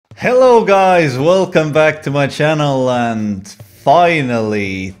Hello guys, welcome back to my channel, and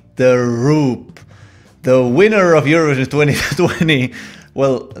finally the Roop, the winner of Eurovision 2020.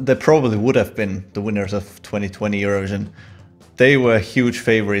 Well, they probably would have been the winners of 2020 Eurovision. They were huge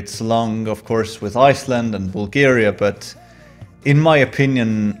favorites, along of course with Iceland and Bulgaria, but in my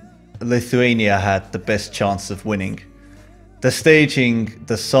opinion Lithuania had the best chance of winning. The staging,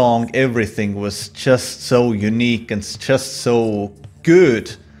 the song, everything was just so unique and just so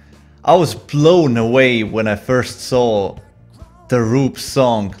good. I was blown away when I first saw the Roop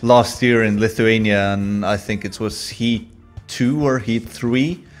song last year in Lithuania, and I think it was Heat 2 or Heat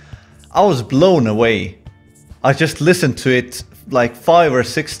 3. I was blown away. I just listened to it like 5 or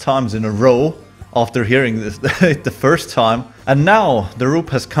 6 times in a row after hearing this the first time. And now the Roop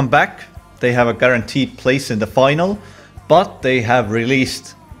has come back. They have a guaranteed place in the final, but they have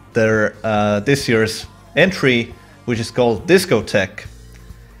released their this year's entry, which is called Discoteque.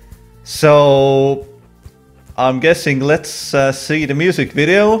 So I'm guessing let's see the music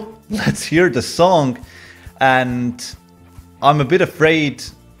video, let's hear the song, and I'm a bit afraid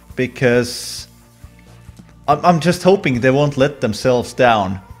because I'm just hoping they won't let themselves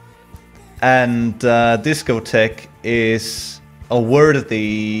down. And Discoteque is a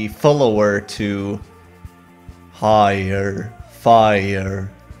worthy follower to Higher,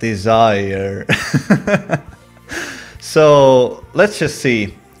 Fire, Desire. So let's just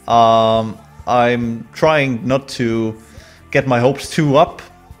see. I'm trying not to get my hopes too up,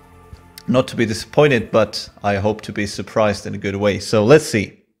 not to be disappointed, but I hope to be surprised in a good way. So let's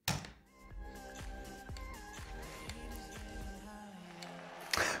see.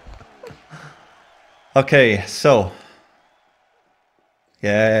 Okay, so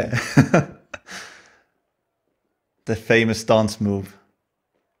yeah, the famous dance move.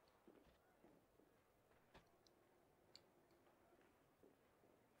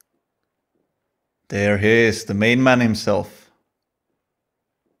 There he is, the main man himself.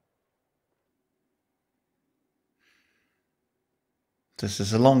 This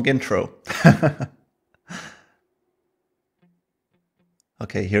is a long intro.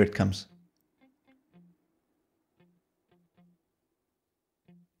 Okay, here it comes.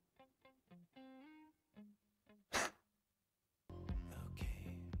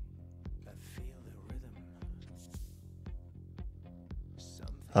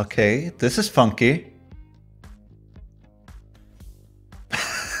 Okay, this is funky.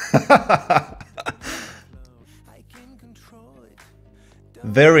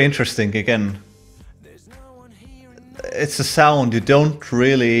 Very interesting again. It's a sound you don't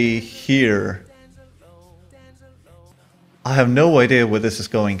really hear. I have no idea where this is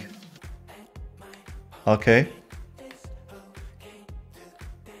going. Okay.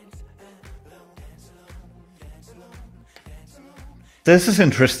 This is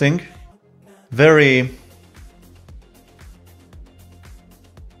interesting. Very...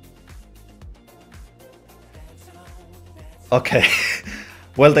 Okay.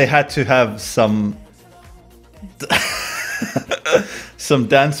 Well, they had to have some... some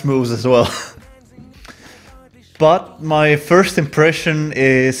dance moves as well. But my first impression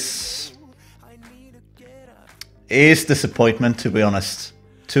is disappointment, to be honest.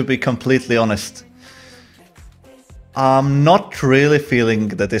 To be completely honest. I'm not really feeling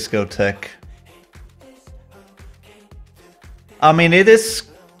the Discoteque. I mean, it is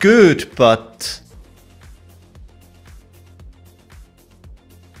good, but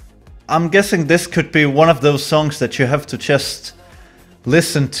I'm guessing this could be one of those songs that you have to just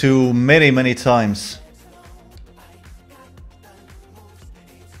listen to many times.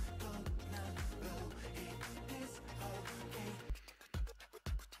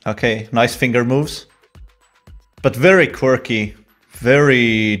 Okay, nice finger moves. But very quirky,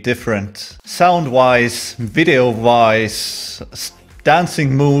 very different. Sound-wise, video-wise,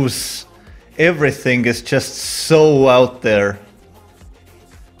 dancing moves, everything is just so out there.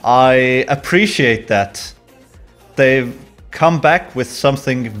 I appreciate that. They've come back with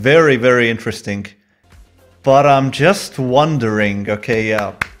something very interesting. But I'm just wondering, okay,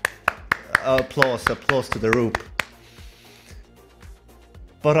 yeah, applause to the Roop.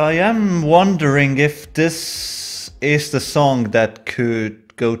 But I am wondering if this is the song that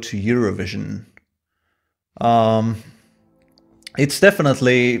could go to Eurovision. It's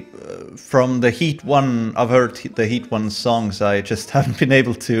definitely from the Heat 1, I've heard the Heat 1 songs, I just haven't been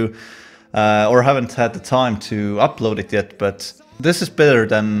able to, or haven't had the time to upload it yet, but this is better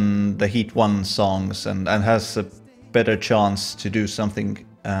than the Heat 1 songs and has a better chance to do something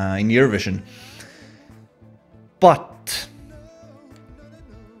in Eurovision. But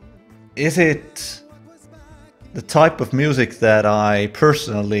is it the type of music that I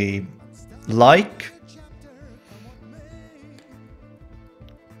personally like,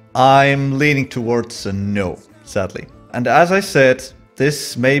 I'm leaning towards a no, sadly. And as I said,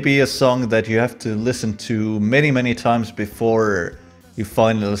 this may be a song that you have to listen to many, many times before you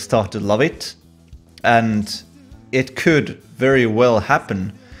finally start to love it. And it could very well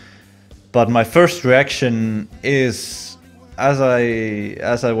happen. But my first reaction is, as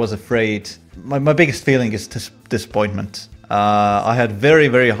I was afraid, my biggest feeling is disappointment. I had very,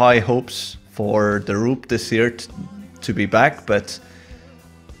 very high hopes for the Roop this year to be back, but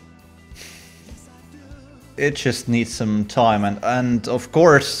it just needs some time. And of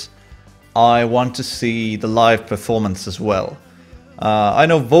course, I want to see the live performance as well. I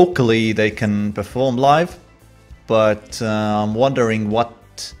know vocally they can perform live, but I'm wondering what,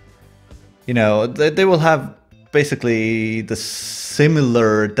 you know, they will have basically the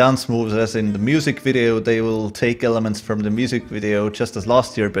similar dance moves as in the music video. They will take elements from the music video just as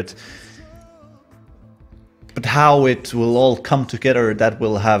last year, but how it will all come together, that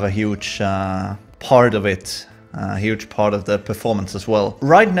will have a huge part of it, a huge part of the performance as well.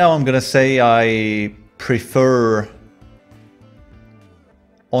 Right now I'm gonna say I prefer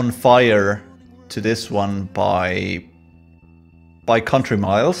On Fire to this one by country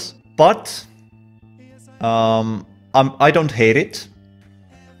miles, but I don't hate it.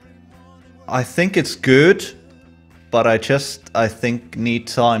 I think it's good, but I think need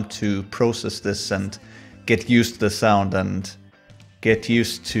time to process this and get used to the sound and get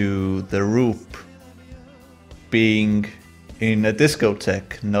used to the Roop being in a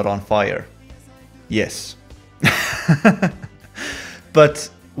discotheque, not on fire. Yes. But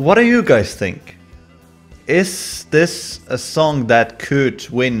what do you guys think? Is this a song that could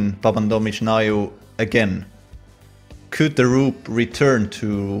win Pabandom Iš Naujo again? Could the Roop return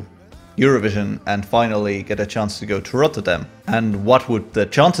to Eurovision and finally get a chance to go to Rotterdam? And what would the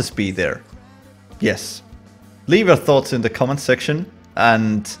chances be there? Yes. Leave your thoughts in the comment section,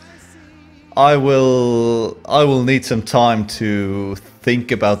 and I will need some time to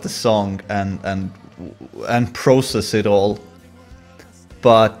think about the song and process it all.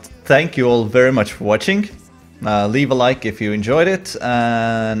 But thank you all very much for watching. Leave a like if you enjoyed it,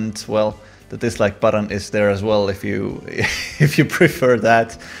 and well, the dislike button is there as well if you if you prefer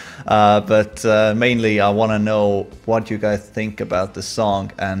that. But mainly I want to know what you guys think about the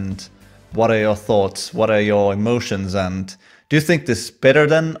song, and what are your thoughts, what are your emotions, and do you think this is better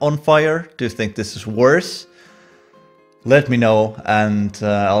than On Fire? Do you think this is worse? Let me know, and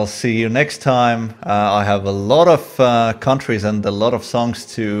I'll see you next time. I have a lot of countries and a lot of songs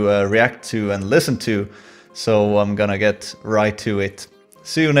to react to and listen to, so I'm gonna get right to it.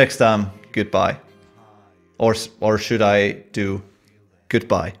 See you next time. Goodbye. Or should I do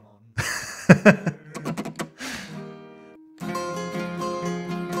goodbye?